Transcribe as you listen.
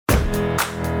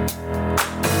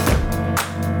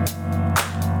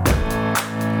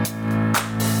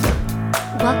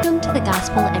Welcome to the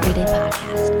Gospel Everyday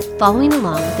Podcast, following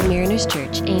along with the Mariners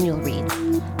Church annual read.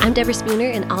 I'm Deborah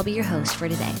Spooner, and I'll be your host for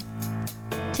today.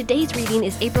 Today's reading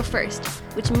is April 1st,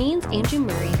 which means Andrew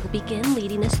Murray will begin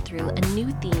leading us through a new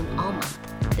theme all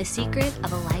month, the secret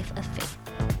of a life of faith.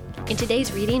 In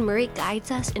today's reading, Murray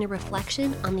guides us in a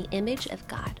reflection on the image of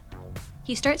God.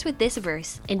 He starts with this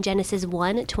verse in Genesis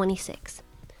 1:26.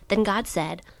 Then God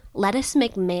said, "Let us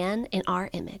make man in our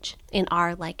image, in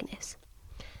our likeness."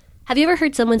 Have you ever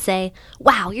heard someone say,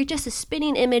 "Wow, you're just a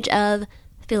spinning image of,"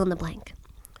 fill in the blank?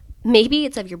 Maybe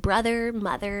it's of your brother,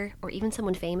 mother, or even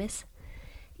someone famous.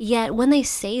 Yet when they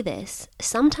say this,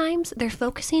 sometimes they're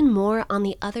focusing more on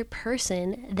the other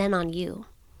person than on you.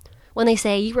 When they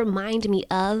say, "You remind me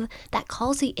of," that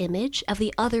calls the image of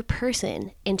the other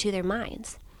person into their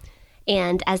minds.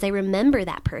 And as they remember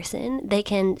that person, they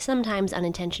can, sometimes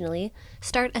unintentionally,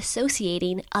 start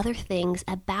associating other things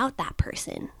about that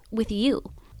person with you.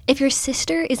 If your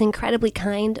sister is incredibly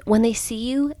kind, when they see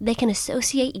you, they can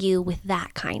associate you with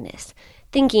that kindness,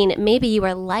 thinking maybe you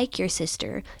are like your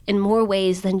sister in more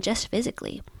ways than just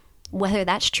physically, whether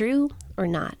that's true or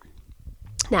not.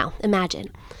 Now, imagine.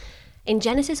 In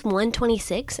Genesis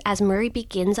 1:26, as Murray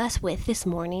begins us with this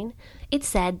morning, it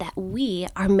said that we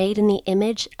are made in the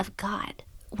image of God.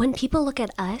 When people look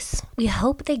at us, we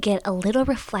hope they get a little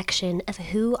reflection of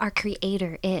who our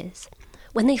Creator is.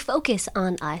 When they focus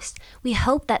on us, we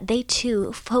hope that they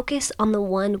too focus on the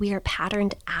one we are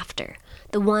patterned after,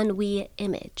 the one we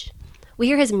image.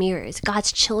 We are His mirrors,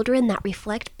 God's children that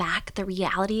reflect back the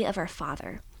reality of our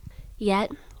Father.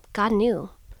 Yet, God knew.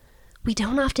 We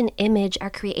don't often image our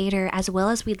Creator as well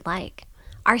as we'd like.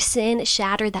 Our sin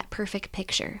shattered that perfect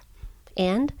picture.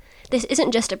 And this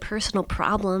isn't just a personal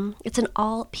problem, it's an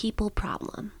all-people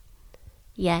problem.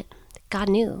 Yet, God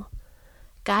knew.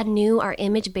 God knew our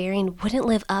image-bearing wouldn't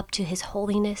live up to His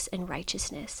holiness and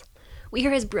righteousness. We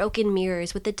are His broken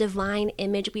mirrors with the divine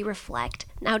image we reflect,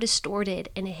 now distorted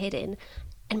and hidden,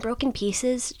 and broken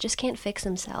pieces just can't fix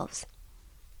themselves.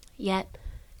 Yet,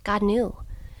 God knew.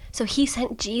 So He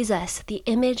sent Jesus, the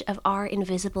image of our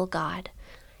invisible God.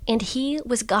 And He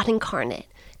was God incarnate,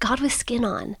 God with skin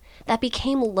on, that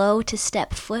became low to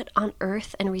step foot on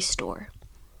earth and restore.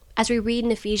 As we read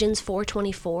in Ephesians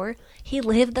 4:24, He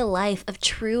lived the life of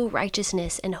true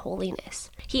righteousness and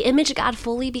holiness. He imaged God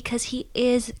fully because He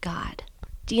is God.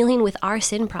 Dealing with our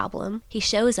sin problem, He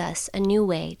shows us a new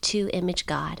way to image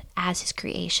God as His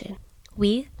creation.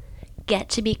 We get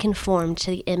to be conformed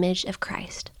to the image of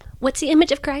Christ. What's the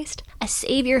image of Christ? A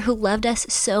Savior who loved us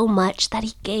so much that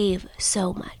He gave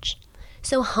so much.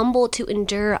 So humble to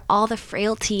endure all the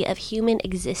frailty of human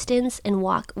existence and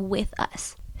walk with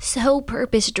us. So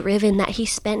purpose-driven that He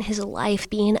spent His life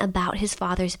being about His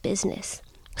Father's business.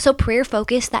 So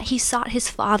prayer-focused that He sought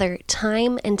His Father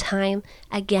time and time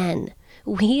again.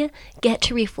 We get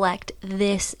to reflect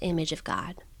this image of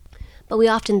God. But we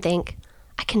often think,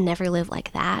 I can never live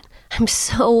like that. I'm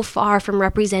so far from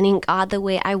representing God the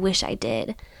way I wish I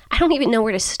did. I don't even know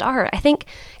where to start. I think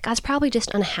God's probably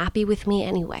just unhappy with me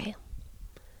anyway.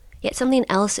 Yet something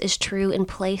else is true in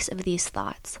place of these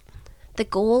thoughts. The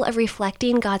goal of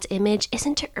reflecting God's image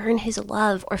isn't to earn His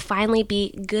love or finally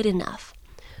be good enough.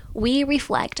 We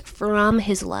reflect from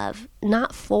His love,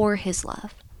 not for His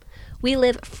love. We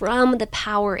live from the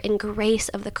power and grace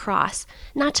of the cross,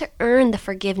 not to earn the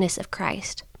forgiveness of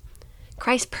Christ.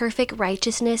 Christ's perfect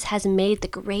righteousness has made the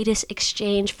greatest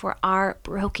exchange for our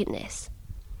brokenness.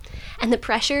 And the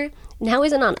pressure now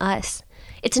isn't on us.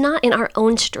 It's not in our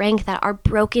own strength that our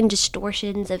broken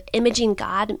distortions of imaging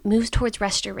God moves towards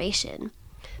restoration,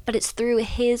 but it's through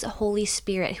His Holy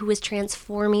Spirit who is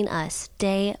transforming us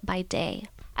day by day.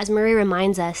 As Murray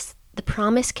reminds us, the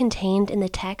promise contained in the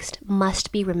text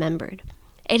must be remembered.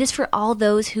 It is for all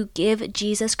those who give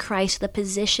Jesus Christ the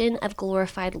position of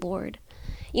glorified Lord.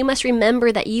 You must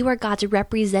remember that you are God's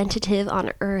representative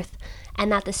on earth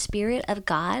and that the Spirit of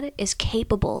God is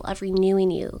capable of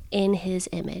renewing you in His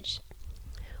image.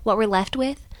 What we're left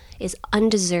with is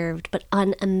undeserved but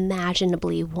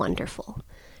unimaginably wonderful.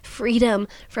 Freedom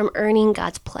from earning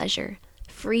God's pleasure.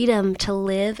 Freedom to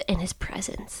live in His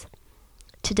presence.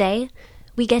 Today,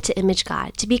 we get to image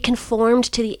God, to be conformed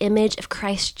to the image of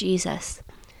Christ Jesus.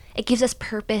 It gives us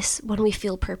purpose when we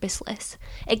feel purposeless.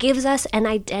 It gives us an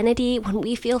identity when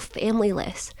we feel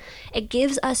familyless. It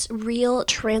gives us real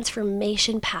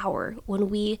transformation power when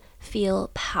we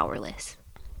feel powerless.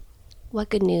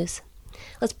 What good news.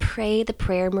 Let's pray the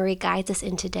prayer Murray guides us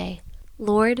in today.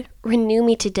 Lord, renew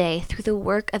me today through the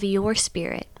work of your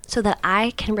Spirit so that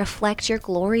I can reflect your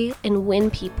glory and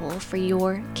win people for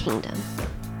your kingdom.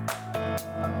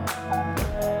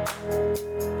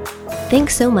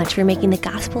 Thanks so much for making the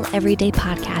Gospel Everyday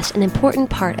podcast an important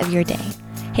part of your day.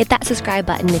 Hit that subscribe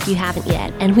button if you haven't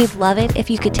yet, and we'd love it if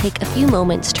you could take a few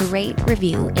moments to rate,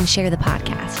 review, and share the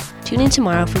podcast. Tune in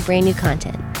tomorrow for brand new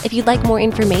content. If you'd like more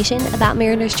information about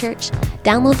Mariners Church,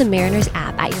 download the Mariners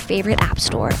app at your favorite app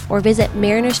store or visit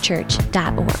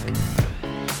marinerschurch.org.